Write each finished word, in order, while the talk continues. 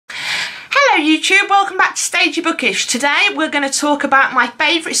Hello YouTube, welcome back to Stagey Bookish. Today we're going to talk about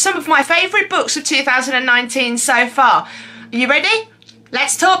some of my favourite books of 2019 so far. Are you ready?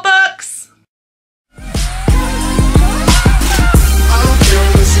 Let's talk books!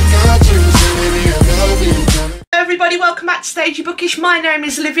 Hello everybody, welcome back to Stagey Bookish. My name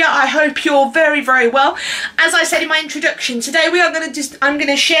is Olivia. I hope you're very well. As I said in my introduction, today I'm going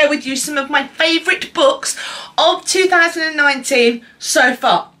to share with you some of my favourite books of 2019 so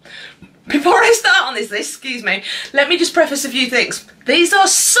far. Before I start on this list, excuse me, let me just preface a few things. These are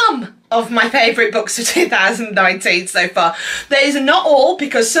some of my favourite books of 2019 so far. These are not all,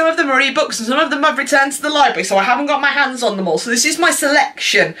 because some of them are ebooks and some of them I've returned to the library, so I haven't got my hands on them all. So this is my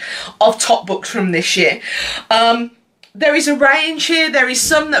selection of top books from this year. There is a range here. There is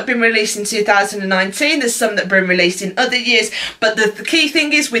some that have been released in 2019, there's some that have been released in other years, but the key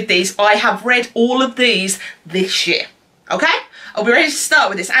thing is with these, I have read all of these this year, okay? I'll be ready to start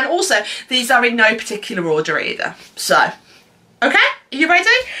with this, and also these are in no particular order either. So, okay, are you ready?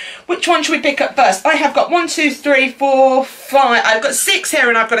 Which one should we pick up first? I have got 1, 2, 3, 4, 5. I've got 6 here,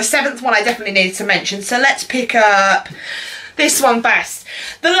 and I've got a 7th one I definitely needed to mention. So let's pick up this one first.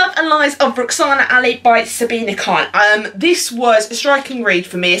 The Love and Lies of Rukhsana Ali by Sabina Khan. This was a striking read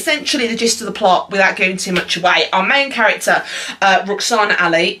for me. Essentially, the gist of the plot, without giving too much away, our main character, Rukhsana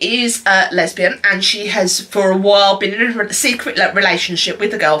Ali, is a lesbian, and she has for a while been in a secret relationship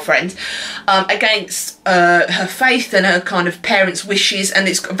with a girlfriend against her faith and her kind of parents' wishes, and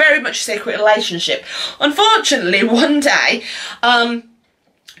it's very much a secret relationship. Unfortunately, one day,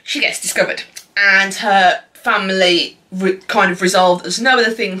 she gets discovered, and her family kind of resolved there's no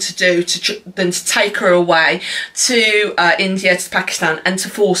other thing to do than to take her away to India, to Pakistan, and to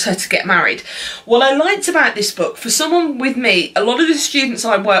force her to get married. What I liked about this book, for someone with me, a lot of the students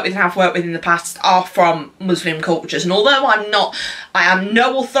I work with and have worked with in the past are from Muslim cultures, and although I am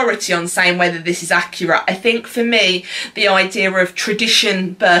no authority on saying whether this is accurate, I think for me the idea of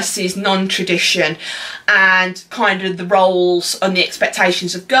tradition versus non-tradition and kind of the roles and the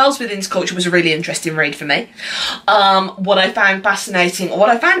expectations of girls within this culture was a really interesting read for me. What I found fascinating, or what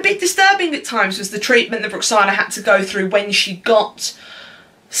I found a bit disturbing at times, was the treatment that Rukhsana had to go through when she got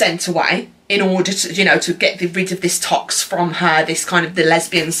sent away in order to, you know, to get rid of this tox from her, this kind of the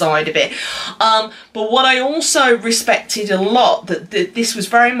lesbian side of it. But what I also respected a lot, that this was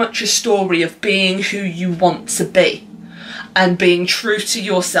very much a story of being who you want to be, and being true to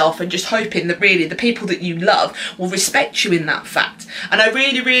yourself, and just hoping that really the people that you love will respect you in that fact. And I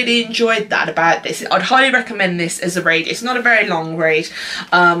really enjoyed that about this. I'd highly recommend this as a read. It's not a very long read.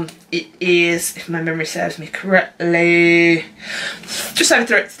 It is, if my memory serves me correctly, just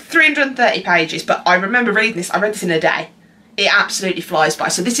over 330 pages, but I remember reading this, I read this in a day. It absolutely flies by.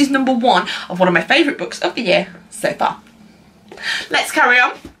 So this is number 1 of one of my favourite books of the year so far. Let's carry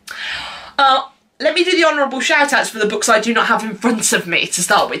on. Let me do the honourable shout-outs for the books I do not have in front of me to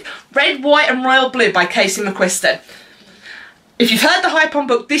start with. Red, White and Royal Blue by Casey McQuiston. If you've heard the hype on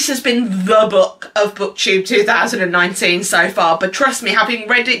book, this has been the book of BookTube 2019 so far, but trust me, having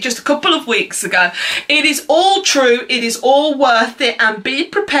read it just a couple of weeks ago, it is all true, it is all worth it, and be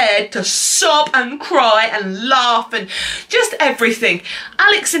prepared to sob and cry and laugh and just everything.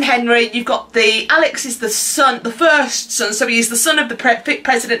 Alex and Henry, you've got Alex is the first son, so he is the son of the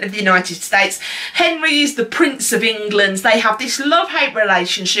President of the United States. Henry is the Prince of England. They have this love-hate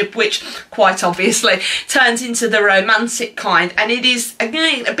relationship, which quite obviously turns into the romantic kind. And it is,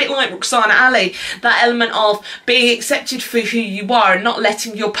 again, a bit like Rukhsana Ali, that element of being accepted for who you are and not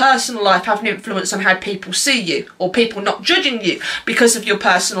letting your personal life have an influence on how people see you, or people not judging you because of your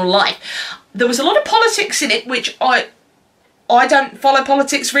personal life. There was a lot of politics in it, which I don't follow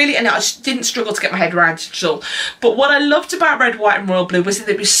politics really, and I just didn't struggle to get my head around it at all. But what I loved about Red, White and Royal Blue was that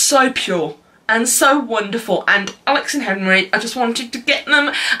it was so pure and so wonderful, and Alex and Henry, I just wanted to get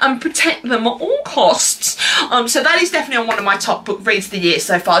them and protect them at all costs. So that is definitely on one of my top book reads of the year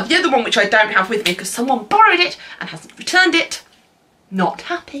so far. The other one, which I don't have with me because someone borrowed it and hasn't returned it, not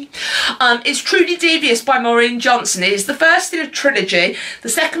happy, is Truly Devious by Maureen Johnson. It is the first in a trilogy. The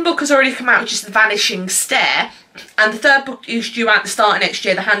second book has already come out, which is The Vanishing Stair, and the third book is due out at the start of next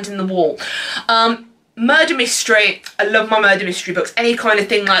year, The Hand in the Wall. Murder mystery, I love my murder mystery books, any kind of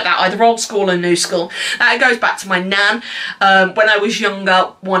thing like that, either old school or new school. That goes back to my nan. When I was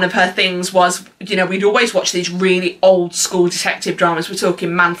younger, one of her things was, you know, we'd always watch these really old school detective dramas. We're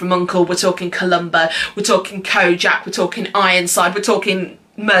talking Man from U.N.C.L.E., we're talking Columbo, we're talking Kojak, we're talking Ironside, we're talking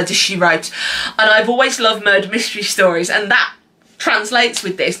Murder, She Wrote. And I've always loved murder mystery stories, and that translates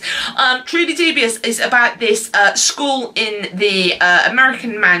with this. Truly Devious is about this school in the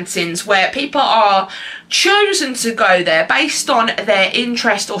American mountains where people are chosen to go there based on their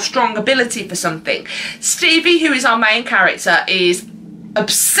interest or strong ability for something. Stevie, who is our main character, is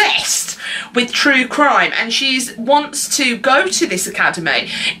obsessed with true crime, and she wants to go to this academy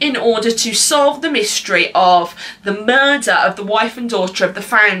in order to solve the mystery of the murder of the wife and daughter of the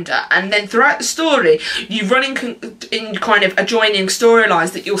founder. And then throughout the story you run in kind of adjoining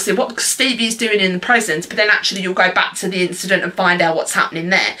storylines that you'll see what Stevie's doing in the present, but then actually you'll go back to the incident and find out what's happening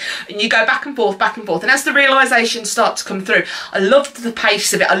there, and you go back and forth, and as the realizations start to come through, I loved the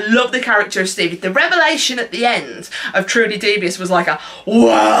pace of it. I love the character of Stevie. The revelation at the end of Truly Devious was like a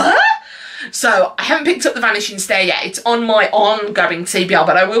what? So I haven't picked up The Vanishing Stair yet. It's on my ongoing TBR,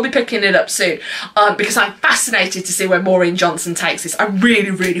 but I will be picking it up soon because I'm fascinated to see where Maureen Johnson takes this. I'm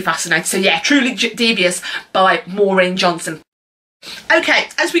really, really fascinated. So yeah, Truly Devious by Maureen Johnson. Okay,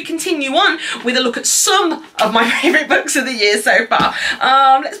 as we continue on with a look at some of my favourite books of the year so far,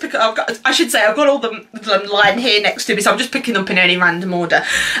 let's pick up. I've got all them lying here next to me, so I'm just picking up in any random order.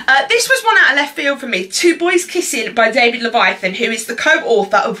 This was one out of left field for me. Two Boys Kissing by David Leviathan, who is the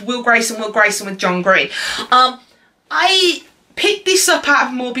co-author of Will Grayson with John Green. I picked this up out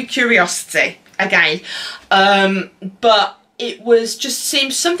of morbid curiosity again, but it was just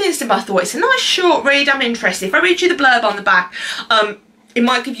seemed something simple. I thought it's a nice short read, I'm interested. If I read you the blurb on the back, it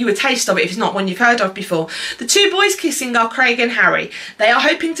might give you a taste of it if it's not one you've heard of before. The two boys kissing are Craig and Harry. They are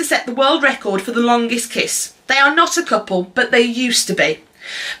hoping to set the world record for the longest kiss. They are not a couple, but they used to be.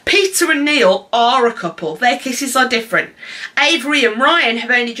 Peter and Neil are a couple. Their kisses are different. Avery and Ryan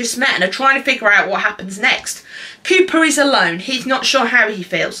have only just met and are trying to figure out what happens next. Cooper is alone. He's not sure how he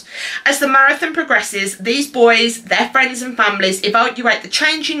feels. As the marathon progresses, these boys, their friends and families evaluate the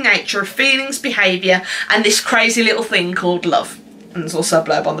changing nature of feelings, behaviour and this crazy little thing called love. And there's also a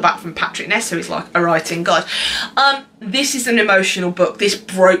blurb on the back from Patrick Ness, who is like a writing god. This is an emotional book. This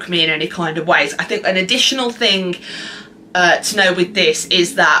broke me in any kind of ways. I think an additional thing to know with this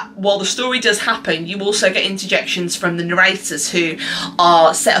is that while the story does happen, you also get interjections from the narrators who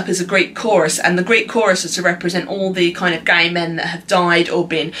are set up as a Greek chorus, and the Greek chorus is to represent all the kind of gay men that have died or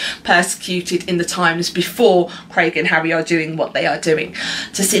been persecuted in the times before Craig and Harry are doing what they are doing.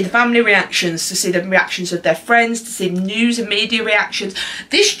 To see the family reactions, to see the reactions of their friends, to see news and media reactions,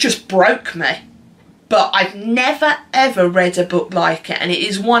 this just broke me. But I've never ever read a book like it, and it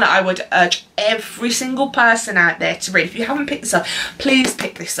is one I would urge every single person out there to read. If you haven't picked this up, please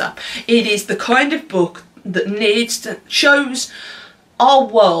pick this up. It is the kind of book that shows our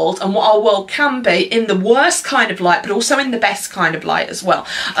world and what our world can be in the worst kind of light, but also in the best kind of light as well.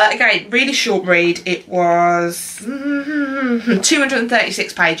 Again, really short read. It was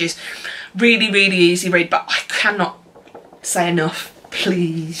 236 pages. Really, really easy read, but I cannot say enough.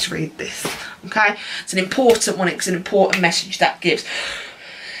 Please read this, okay? It's an important one. It's an important message that gives.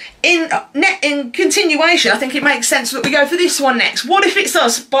 In continuation, I think it makes sense that we go for this one next. What If It's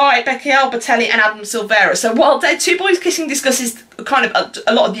Us by Becky Albertelli and Adam Silvera. So while Two Boys Kissing discusses kind of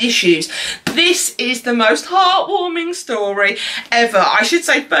a lot of the issues, this is the most heartwarming story ever. I should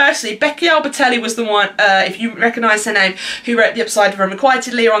say firstly, Becky Albertelli was the one, if you recognise her name, who wrote The Upside of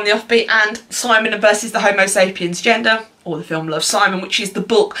Unrequited, Lear on the Offbeat, and Simon versus the Homo Sapiens Gender, or the film Love, Simon, which is the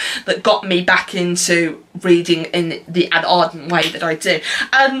book that got me back into reading in the ardent way that I do.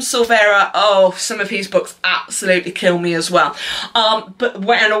 Adam Silvera, oh, some of his books absolutely kill me as well. But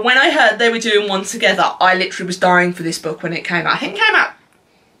when I heard they were doing one together, I literally was dying for this book when it came out. I think it came out,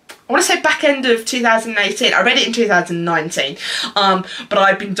 I want to say back end of 2018. I read it in 2019, but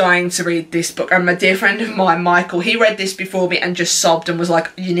I've been dying to read this book. And my dear friend of mine, Michael, he read this before me and just sobbed and was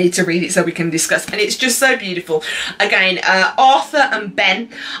like, you need to read it so we can discuss. And it's just so beautiful. Again, Arthur and Ben.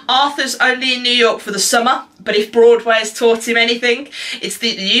 Arthur's only in New York for the summer, but if Broadway has taught him anything, it's the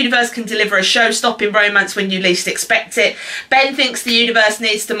universe can deliver a show-stopping romance when you least expect it. Ben thinks the universe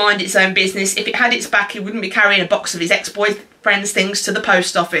needs to mind its own business. If it had its back, he wouldn't be carrying a box of his ex-boyfriend's things to the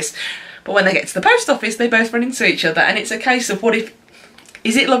post office. But when they get to the post office, they both run into each other, and it's a case of what if,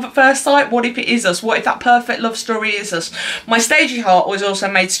 is it love at first sight? What if it is us? What if that perfect love story is us? My stagey heart was also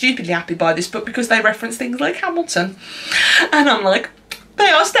made stupidly happy by this book because they reference things like Hamilton. And I'm like, they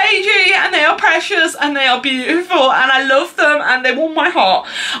are stagey and they are precious and they are beautiful and I love them and they warm my heart.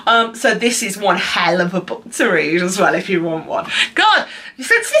 So this is one hell of a book to read as well if you want one. God, you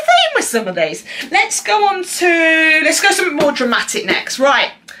sense the theme with some of these. Let's go something more dramatic next.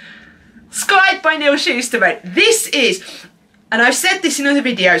 Right. Sky by Neil Shusterman. This is and I've said this in other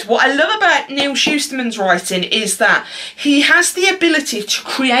videos, what I love about Neal Shusterman's writing is that he has the ability to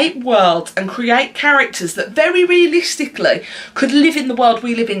create worlds and create characters that very realistically could live in the world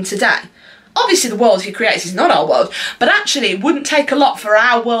we live in today. Obviously the world he creates is not our world, but actually it wouldn't take a lot for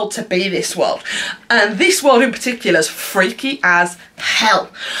our world to be this world. And this world in particular is freaky as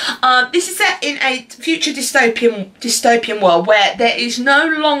hell. This is set in a future dystopian world where there is no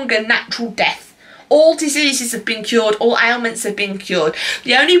longer natural death. All diseases have been cured, all ailments have been cured.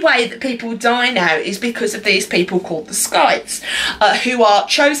 The only way that people die now is because of these people called the Scythes, who are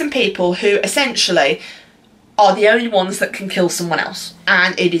chosen people who essentially are the only ones that can kill someone else.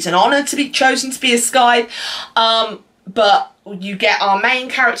 And it is an honour to be chosen to be a Scythe, but you get our main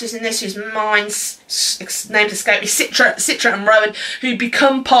characters in this whose names escape me, Citra and Rowan, who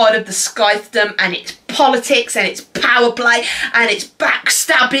become part of the Scythedom, and it's politics and it's power play and it's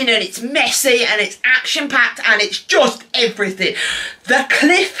backstabbing and it's messy and it's action packed and it's just everything. The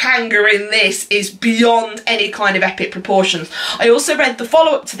cliffhanger in this is beyond any kind of epic proportions. I also read the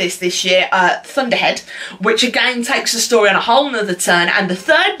follow-up to this year, Thunderhead, which again takes the story on a whole nother turn, and the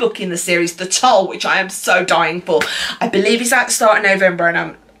third book in the series, The Toll, which I am so dying for. I believe is at the start of November,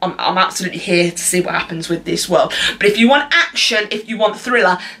 and I'm absolutely here to see what happens with this world. But if you want action, if you want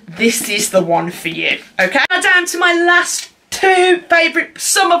thriller, this is the one for you. Okay, now down to my last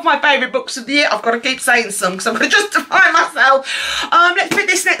some of my favourite books of the year. I've got to keep saying some because I'm going to justify myself. Let's pick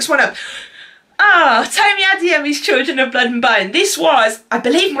this next one up. Tomi Adeyemi's Children of Blood and Bone. This was, I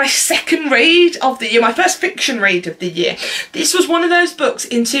believe, my second read of the year, my first fiction read of the year. This was one of those books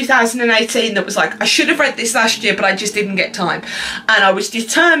in 2018 that was like, I should have read this last year, but I just didn't get time. And I was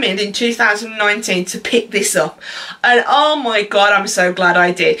determined in 2019 to pick this up. And oh my God, I'm so glad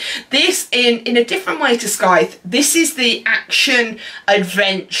I did. This, in a different way to Scythe, this is the action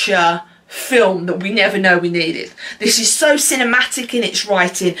adventure film that we never know we needed. This is so cinematic in its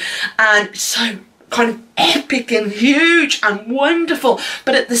writing and so kind of epic and huge and wonderful,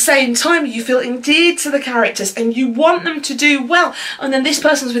 but at the same time you feel endeared to the characters and you want them to do well, and then this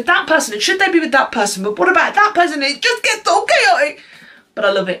person's with that person and should they be with that person, but what about that person? It just gets all chaotic, but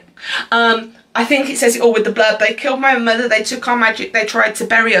I love it. I think it says it all with the blurb. They killed my mother, they took our magic, they tried to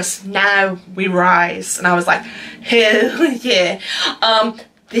bury us, now we rise. And I was like, hell yeah.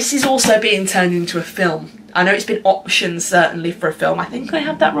 This is also being turned into a film. I know it's been optioned certainly for a film. I think I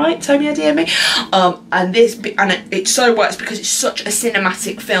have that right, Tomi Adeyemi. And it so works because it's such a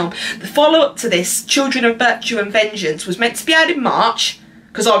cinematic film. The follow-up to this, Children of Virtue and Vengeance, was meant to be out in March,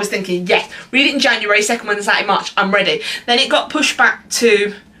 because I was thinking, yes, read it in January, second one is out in March, I'm ready. Then it got pushed back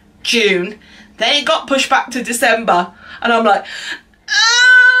to June. Then it got pushed back to December. And I'm like,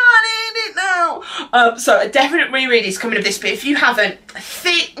 I need it now. So a definite reread is coming of this, but if you haven't,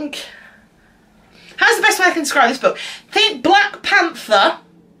 think... How's the best way I can describe this book? Think Black Panther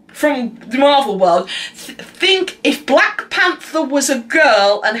from the Marvel world. Think if Black Panther was a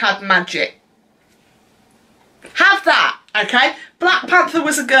girl and had magic. Have that, okay? Black Panther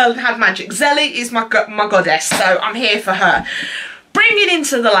was a girl and had magic. Zelly is my goddess, so I'm here for her. Bringing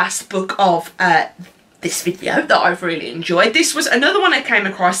into the last book of this video that I've really enjoyed. This was another one I came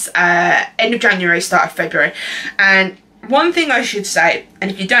across end of January, start of February. And one thing I should say,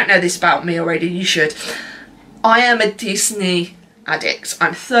 and if you don't know this about me already, you should. I am a Disney addict.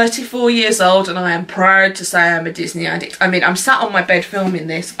 I'm 34 years old and I am proud to say I'm a Disney addict. I mean, I'm sat on my bed filming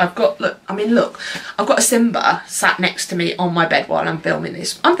this. I've got, look, I've got a Simba sat next to me on my bed while I'm filming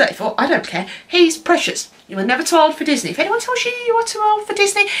this. I'm 34, I don't care. He's precious. You are never too old for Disney. If anyone tells you you are too old for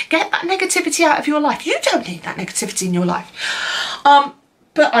Disney, get that negativity out of your life. You don't need that negativity in your life.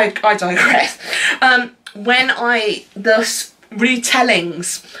 But I digress. Thus,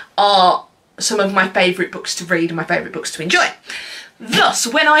 retellings are some of my favourite books to read and my favourite books to enjoy. Thus,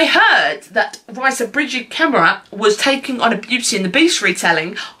 when I heard that writer Brigid Kemmerer was taking on a Beauty and the Beast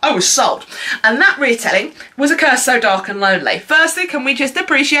retelling, I was sold. And that retelling was A Curse So Dark and Lonely. Firstly, can we just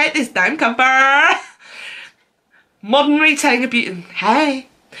appreciate this down cover? Modern retelling of Beauty. Hey,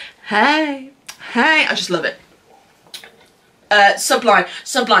 hey, hey. I just love it. Sublime.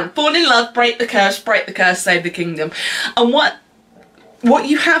 Fall in love, break the curse, save the kingdom. And what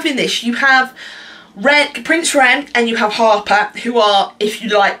you have in this, you have Prince Ren and you have Harper, who are, if you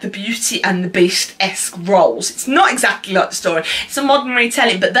like, the Beauty and the Beast-esque roles. It's not exactly like the story. It's a modern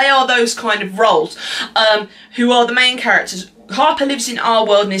retelling, but they are those kind of roles, who are the main characters. Harper lives in our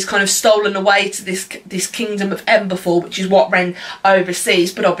world and is kind of stolen away to this kingdom of Emberfall, which is what Ren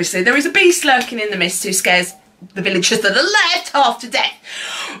oversees. But obviously there is a beast lurking in the mist who scares the villagers that are left half to death.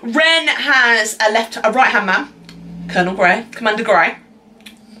 Ren has a right-hand man, Colonel Grey, Commander Grey,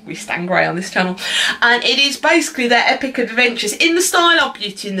 we stand grey on this channel, and it is basically their epic adventures in the style of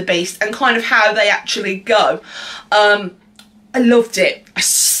Beauty and the Beast and kind of how they actually go. I loved it. I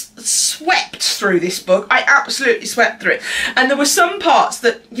swept through this book. I absolutely swept through it, and there were some parts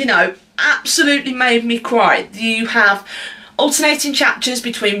that, you know, absolutely made me cry. You have alternating chapters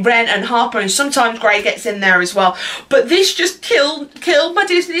between Ren and Harper, and sometimes Grey gets in there as well, but this just killed my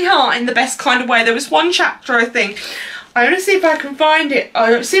Disney heart in the best kind of way. There was one chapter, I think, I want to see if I can find it.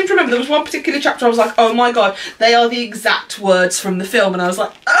 I seem to remember there was one particular chapter I was like, oh my god, they are the exact words from the film, and I was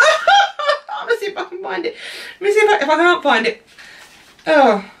like, oh, I want to see if I can find it. Let me see if I can't find it.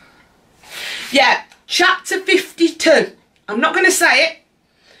 Oh yeah, chapter 52. I'm not going to say it.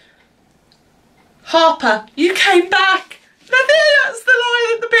 Harper, you came back. I think that's the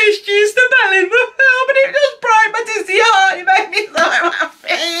line that the Beast used to tell in the film, and it just broke my Disney heart. It made me so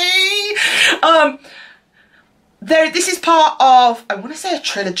happy. This is part of, I want to say, a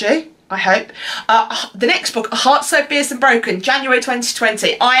trilogy, I hope. The next book, A Heart So Fierce and Broken, January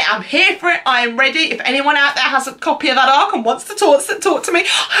 2020. I am here for it. I am ready. If anyone out there has a copy of that arc and wants to talk to me,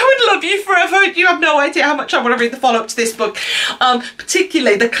 I would love you forever. You have no idea how much I want to read the follow-up to this book.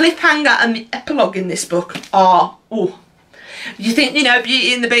 Particularly the cliffhanger and the epilogue in this book are, oh, you think you know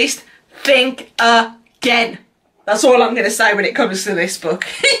Beauty and the Beast? Think again. That's all I'm going to say when it comes to this book.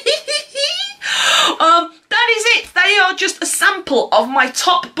 That is it. They are just a sample of my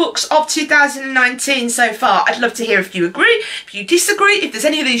top books of 2019 so far. I'd love to hear if you agree, if you disagree, if there's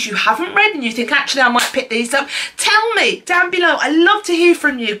any of these you haven't read and you think actually I might pick these up. Tell me down below. I love to hear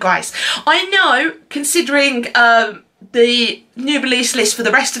from you guys. I know, considering the new release list for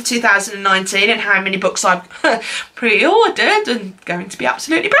the rest of 2019 and how many books I've pre-ordered and going to be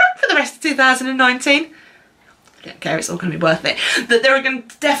absolutely broke for the rest of 2019. I don't care, it's all going to be worth it. That there are going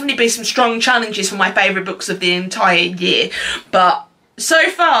to definitely be some strong challenges for my favourite books of the entire year, but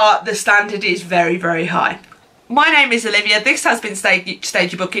so far the standard is very, very high. My name is Olivia, this has been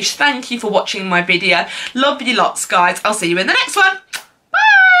Stagey Bookish. Thank you for watching my video. Love you lots, guys. I'll see you in the next one.